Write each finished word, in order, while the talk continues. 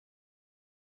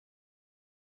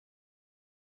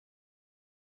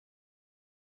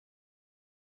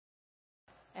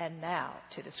And now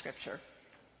to the Scripture.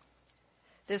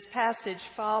 This passage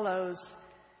follows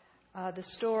the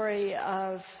story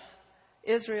of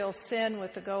Israel's sin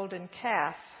with the golden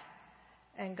calf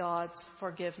and God's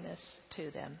forgiveness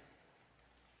to them.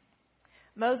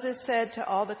 Moses said to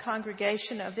all the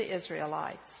congregation of the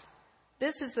Israelites,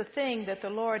 "This is the thing that the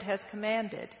Lord has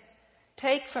commanded.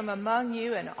 Take from among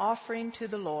you an offering to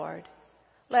the Lord.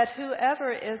 Let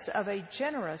whoever is of a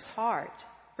generous heart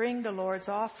bring the Lord's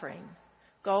offering: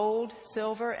 gold,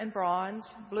 silver, and bronze,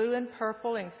 blue and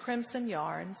purple and crimson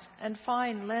yarns, and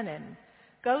fine linen,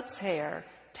 goat's hair,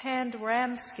 tanned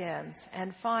ram skins,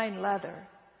 and fine leather,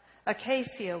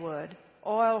 acacia wood,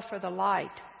 oil for the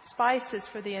light, spices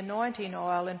for the anointing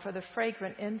oil and for the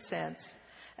fragrant incense,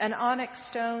 and onyx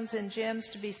stones and gems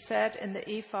to be set in the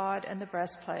ephod and the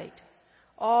breastplate.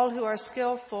 All who are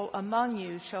skillful among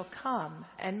you shall come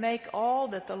and make all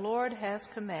that the Lord has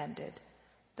commanded,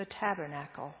 the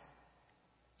tabernacle."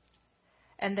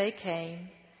 And they came,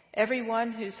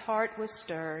 everyone whose heart was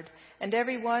stirred, and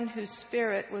everyone whose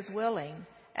spirit was willing,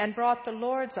 and brought the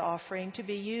Lord's offering to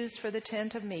be used for the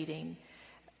tent of meeting,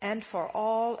 and for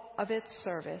all of its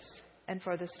service, and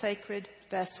for the sacred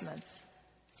vestments.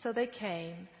 So they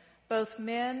came, both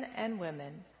men and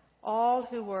women, all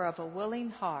who were of a willing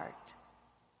heart.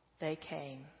 They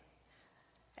came.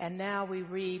 And now we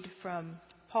read from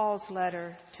Paul's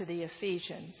letter to the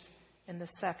Ephesians in the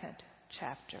 2nd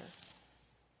chapter.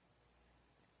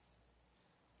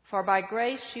 "For by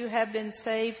grace you have been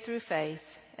saved through faith,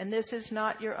 and this is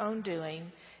not your own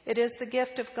doing. It is the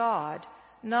gift of God,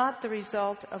 not the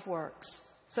result of works,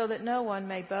 so that no one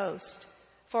may boast.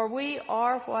 For we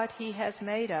are what He has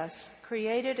made us,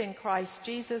 created in Christ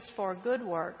Jesus for good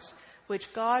works,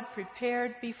 which God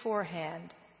prepared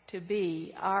beforehand to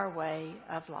be our way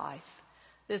of life."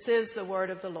 This is the word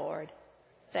of the Lord.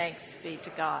 Thanks be to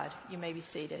God. You may be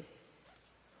seated.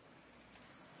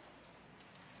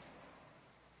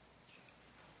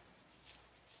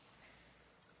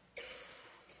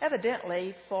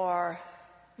 Evidently, for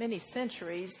many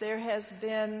centuries, there has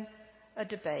been a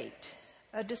debate,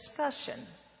 a discussion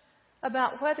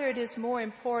about whether it is more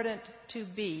important to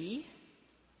be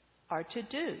or to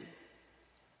do.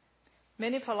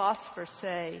 Many philosophers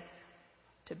say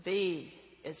to be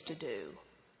is to do.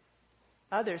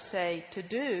 Others say to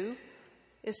do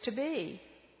is to be.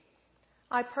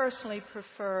 I personally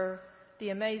prefer the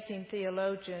amazing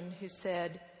theologian who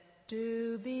said,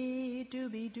 "Do be,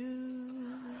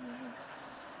 do."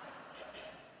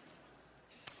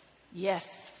 Yes,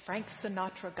 Frank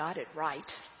Sinatra got it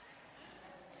right.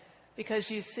 Because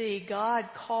you see, God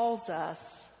calls us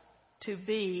to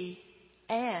be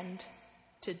and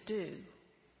to do.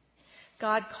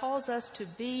 God calls us to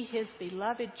be His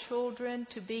beloved children,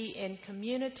 to be in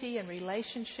community and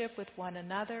relationship with one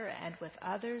another and with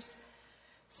others,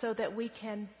 so that we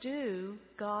can do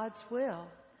God's will,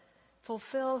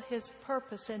 fulfill His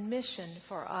purpose and mission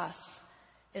for us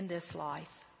in this life.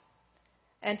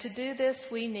 And to do this,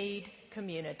 we need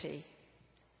community.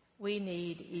 We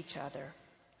need each other.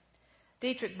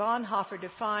 Dietrich Bonhoeffer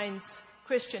defines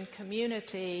Christian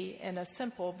community in a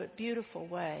simple but beautiful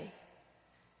way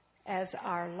as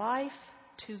our life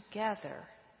together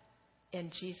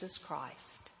in Jesus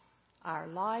Christ. Our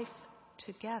life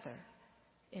together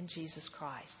in Jesus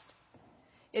Christ.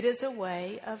 It is a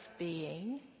way of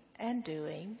being and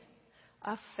doing,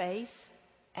 of faith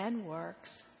and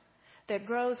works, that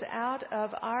grows out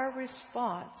of our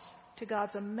response to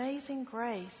God's amazing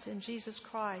grace in Jesus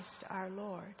Christ our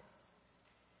Lord.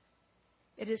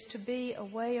 It is to be a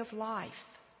way of life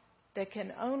that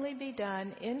can only be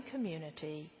done in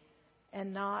community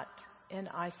and not in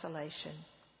isolation.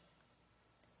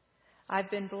 I've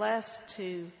been blessed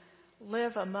to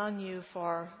live among you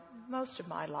for most of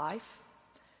my life,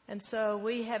 and so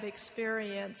we have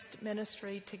experienced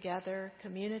ministry together,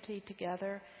 community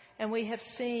together, and we have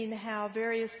seen how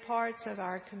various parts of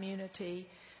our community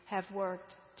have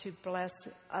worked to bless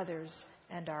others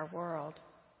and our world.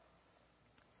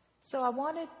 So I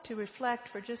wanted to reflect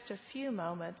for just a few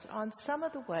moments on some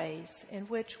of the ways in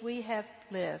which we have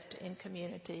lived in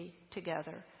community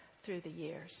together through the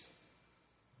years.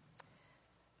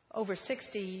 Over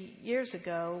 60 years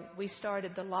ago, we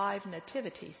started the live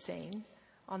nativity scene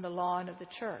on the lawn of the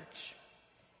church.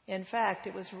 In fact,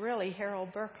 it was really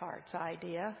Harold Burkhart's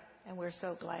idea, and we're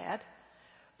so glad.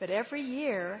 But every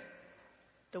year,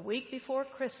 the week before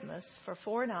Christmas, for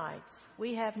 4 nights,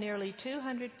 we have nearly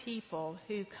 200 people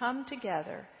who come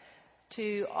together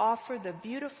to offer the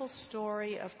beautiful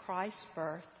story of Christ's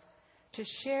birth, to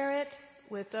share it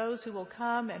with those who will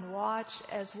come and watch,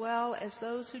 as well as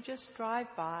those who just drive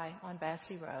by on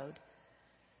Bassey Road.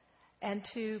 and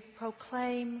to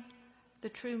proclaim the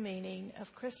true meaning of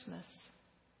Christmas.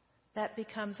 That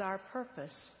becomes our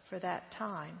purpose for that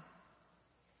time.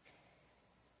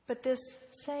 But this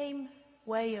same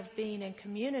way of being in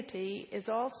community is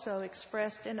also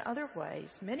expressed in other ways,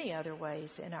 many other ways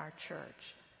in our church.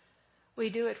 We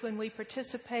do it when we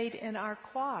participate in our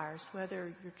choirs,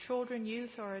 whether you're children,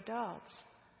 youth, or adults.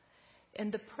 In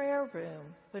the prayer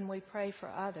room, when we pray for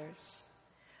others.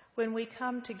 When we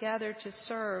come together to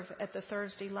serve at the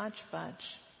Thursday lunch bunch,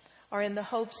 or in the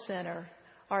Hope Center,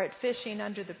 or at Fishing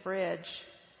Under the Bridge,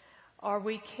 or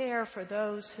we care for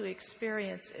those who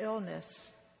experience illness,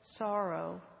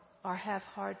 sorrow, or have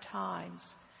hard times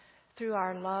through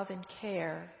our love and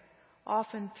care,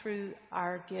 often through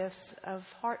our gifts of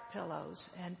heart pillows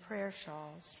and prayer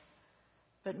shawls,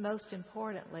 but most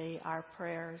importantly, our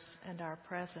prayers and our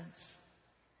presence.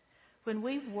 When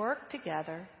we work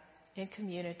together in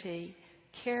community,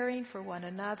 caring for one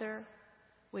another,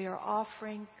 we are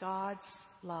offering God's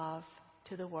love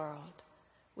to the world.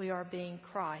 We are being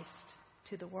Christ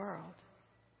to the world.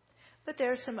 But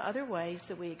there are some other ways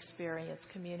that we experience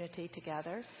community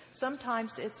together.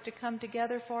 Sometimes it's to come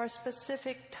together for a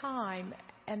specific time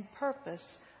and purpose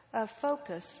of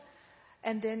focus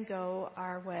and then go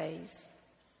our ways.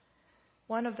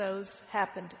 One of those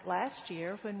happened last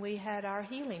year when we had our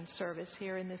healing service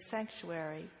here in this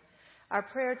sanctuary. Our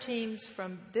prayer teams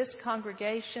from this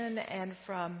congregation and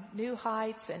from New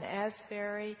Heights and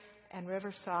Asbury and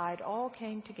Riverside all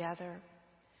came together.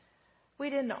 We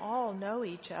didn't all know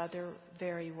each other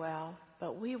very well,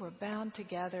 but we were bound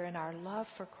together in our love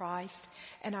for Christ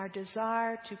and our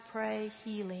desire to pray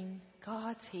healing,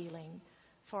 God's healing,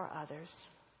 for others.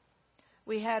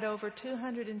 We had over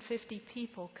 250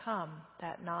 people come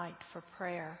that night for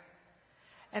prayer.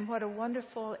 And what a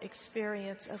wonderful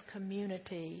experience of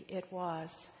community it was,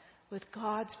 with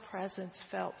God's presence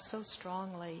felt so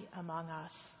strongly among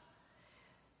us.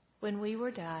 When we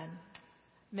were done,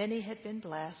 many had been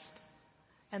blessed,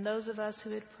 and those of us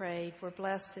who had prayed were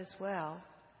blessed as well.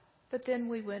 But then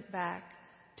we went back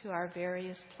to our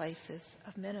various places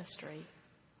of ministry.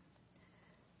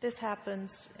 This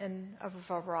happens in a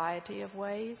variety of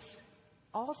ways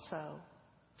also.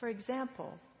 For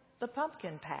example, the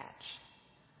pumpkin patch.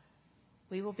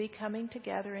 We will be coming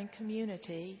together in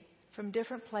community from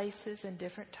different places and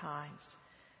different times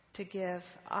to give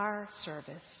our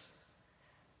service.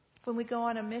 When we go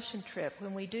on a mission trip,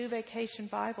 when we do Vacation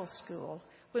Bible School,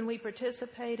 when we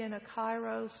participate in a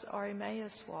Kairos or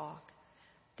Emmaus walk,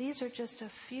 these are just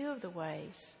a few of the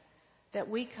ways that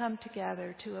we come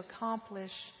together to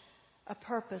accomplish a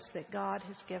purpose that God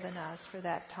has given us for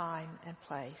that time and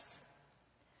place.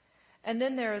 And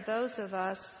then there are those of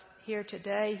us here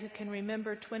today who can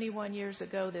remember 21 years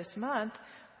ago this month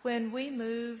when we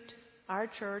moved our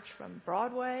church from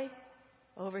Broadway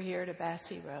over here to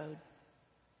Bassey Road.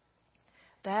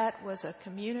 That was a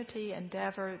community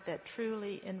endeavor that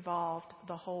truly involved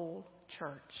the whole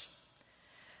church.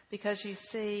 Because you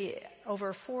see,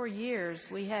 over 4 years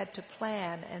we had to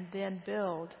plan and then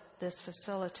build this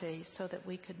facility so that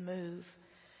we could move.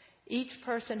 Each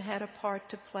person had a part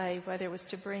to play, whether it was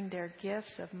to bring their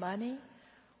gifts of money,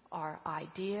 our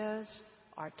ideas,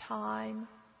 our time,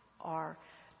 our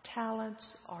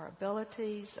talents, our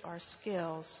abilities, our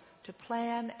skills to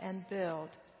plan and build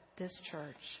this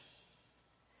church.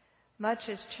 Much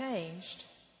has changed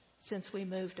since we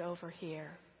moved over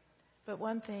here, but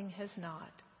one thing has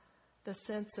not. The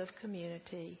sense of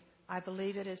community, I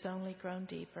believe it has only grown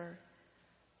deeper,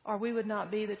 or we would not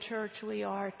be the church we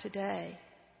are today.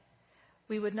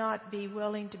 We would not be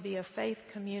willing to be a faith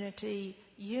community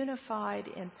unified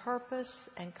in purpose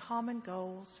and common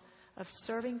goals of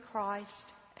serving Christ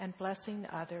and blessing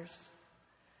others,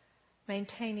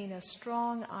 maintaining a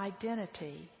strong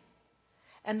identity.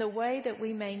 And the way that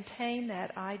we maintain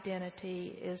that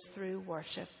identity is through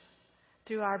worship,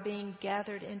 through our being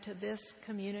gathered into this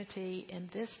community in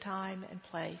this time and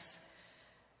place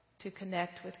to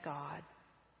connect with God.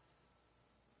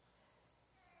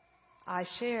 I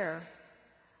share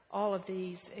all of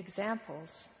these examples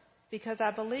because I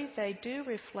believe they do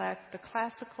reflect the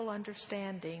classical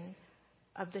understanding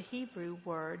of the Hebrew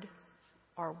word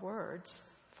or words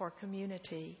for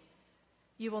community.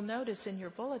 You will notice in your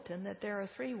bulletin that there are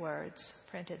 3 words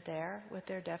printed there with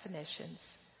their definitions.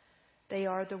 They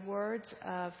are the words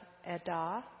of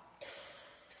Edah,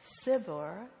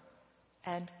 Sibur,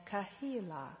 and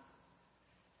Kahila.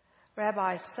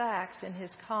 Rabbi Sachs, in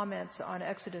his comments on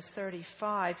Exodus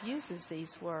 35, uses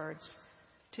these words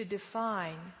to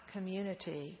define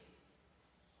community.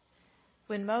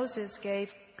 When Moses gave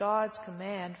God's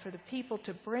command for the people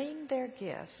to bring their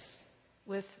gifts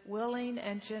with willing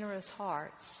and generous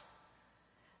hearts,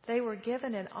 they were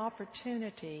given an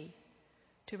opportunity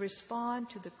to respond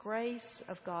to the grace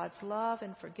of God's love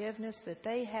and forgiveness that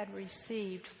they had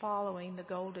received following the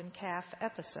golden calf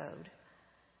episode.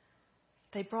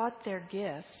 They brought their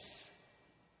gifts.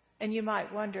 And you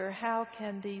might wonder, how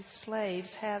can these slaves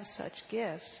have such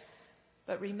gifts?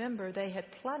 But remember, they had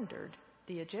plundered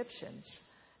the Egyptians.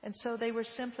 And so they were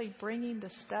simply bringing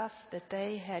the stuff that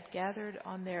they had gathered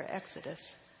on their exodus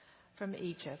from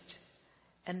Egypt,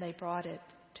 and they brought it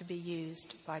to be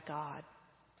used by God.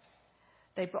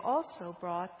 They also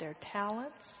brought their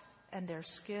talents and their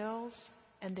skills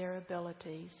and their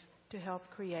abilities to help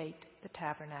create the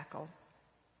tabernacle.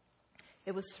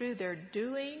 It was through their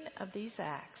doing of these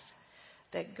acts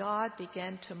that God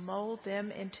began to mold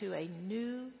them into a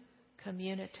new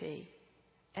community,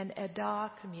 an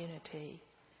Edah community,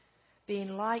 being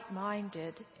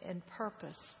like-minded in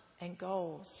purpose and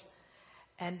goals,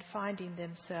 and finding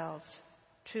themselves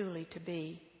truly to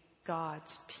be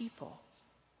God's people.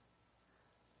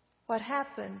 What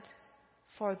happened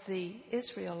for the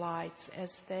Israelites as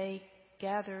they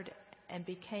gathered and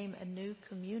became a new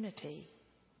community?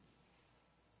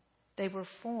 They were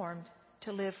formed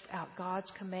to live out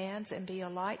God's commands and be a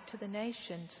light to the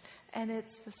nations, and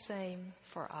it's the same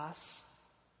for us.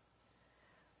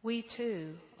 We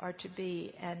too are to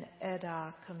be an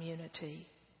Edah community,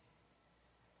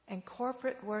 and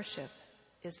corporate worship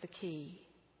is the key.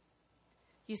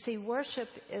 You see, worship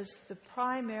is the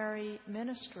primary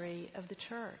ministry of the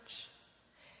church.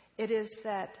 It is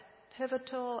that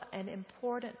pivotal and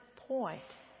important point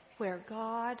where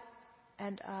God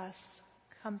and us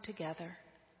come together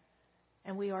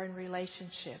and we are in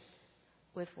relationship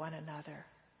with one another.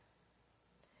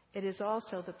 It is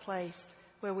also the place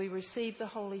where we receive the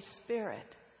Holy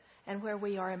Spirit and where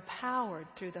we are empowered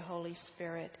through the Holy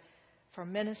Spirit for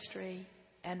ministry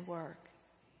and work.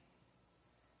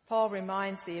 Paul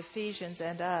reminds the Ephesians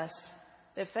and us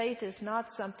that faith is not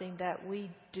something that we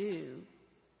do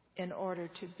in order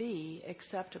to be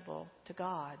acceptable to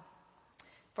God.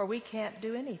 For we can't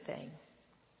do anything.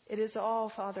 It is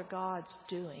all Father God's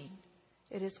doing.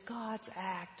 It is God's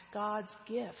act, God's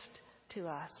gift to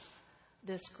us,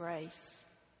 this grace,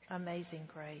 amazing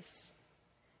grace.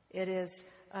 It is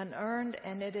unearned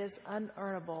and it is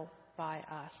unearnable by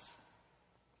us.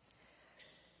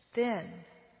 Then,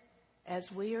 as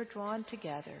we are drawn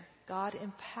together, God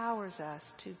empowers us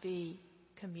to be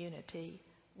community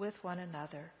with one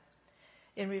another,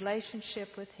 in relationship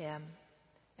with Him,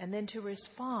 and then to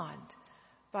respond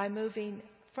by moving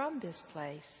from this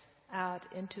place out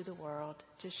into the world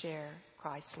to share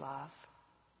Christ's love.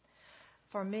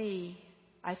 For me,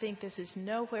 I think this is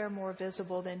nowhere more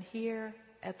visible than here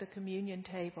at the communion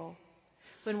table,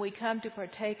 when we come to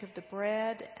partake of the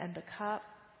bread and the cup,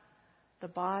 the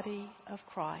body of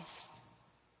Christ,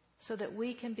 so that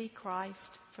we can be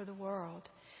Christ for the world.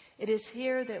 It is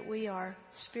here that we are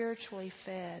spiritually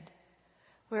fed,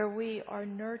 where we are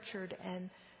nurtured and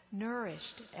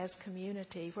nourished as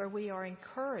community, where we are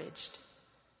encouraged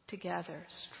together,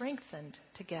 strengthened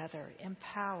together,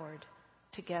 empowered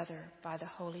together by the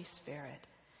Holy Spirit.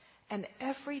 And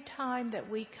every time that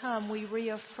we come, we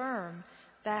reaffirm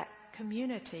that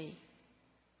community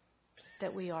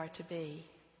that we are to be.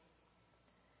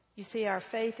 You see, our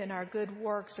faith and our good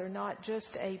works are not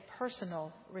just a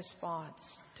personal response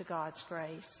to God's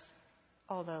grace,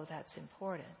 although that's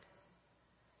important.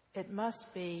 It must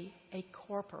be a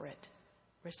corporate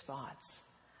response,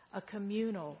 a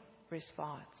communal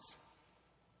response.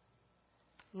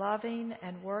 Loving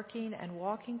and working and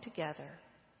walking together,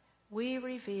 we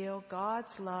reveal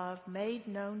God's love made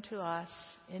known to us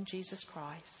in Jesus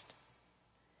Christ.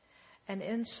 And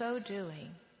in so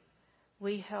doing,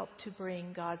 we help to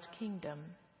bring God's kingdom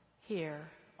here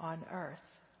on earth.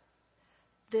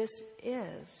 This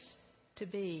is to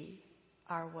be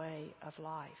our way of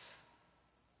life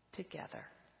together.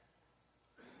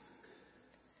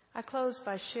 I close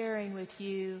by sharing with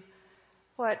you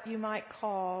what you might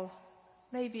call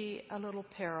maybe a little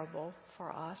parable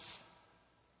for us.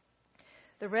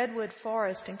 The redwood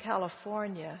forest in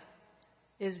California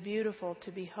is beautiful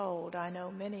to behold. I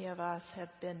know many of us have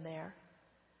been there.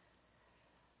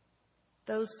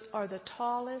 Those are the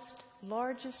tallest,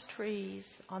 largest trees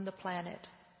on the planet.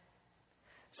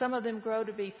 Some of them grow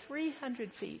to be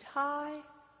 300 feet high,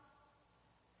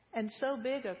 and so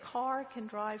big a car can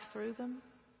drive through them.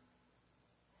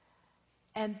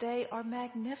 And they are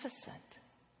magnificent.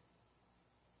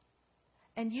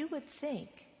 And you would think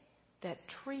that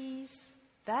trees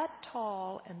that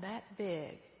tall and that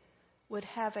big would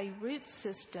have a root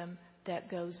system that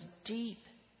goes deep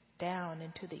down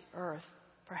into the earth,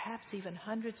 perhaps even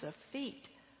hundreds of feet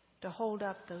to hold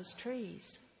up those trees.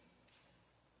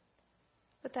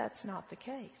 But that's not the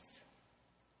case.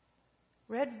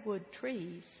 Redwood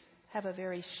trees have a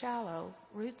very shallow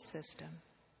root system.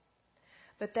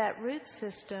 But that root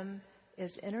system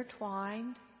is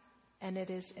intertwined and it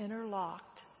is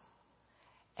interlocked.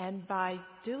 And by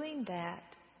doing that,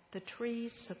 the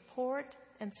trees support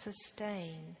and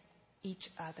sustain each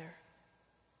other.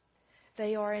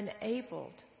 They are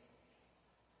enabled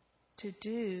to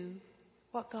do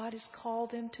what God has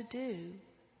called them to do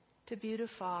to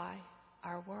beautify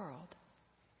our world.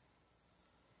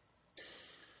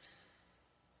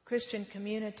 Christian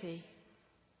community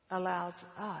allows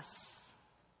us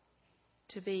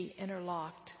to be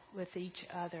interlocked with each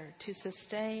other, to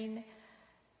sustain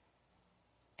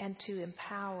and to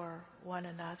empower one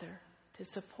another, to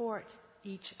support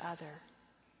each other.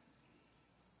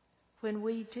 When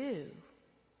we do,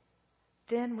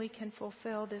 then we can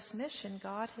fulfill this mission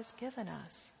God has given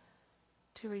us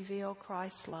to reveal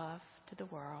Christ's love to the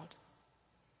world.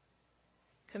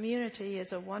 Community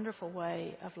is a wonderful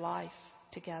way of life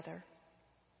together.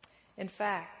 In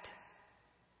fact,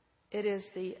 it is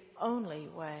the only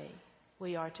way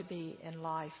we are to be in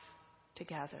life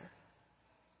together,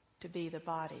 to be the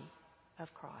body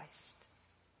of Christ.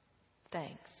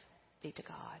 Thanks be to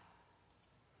God.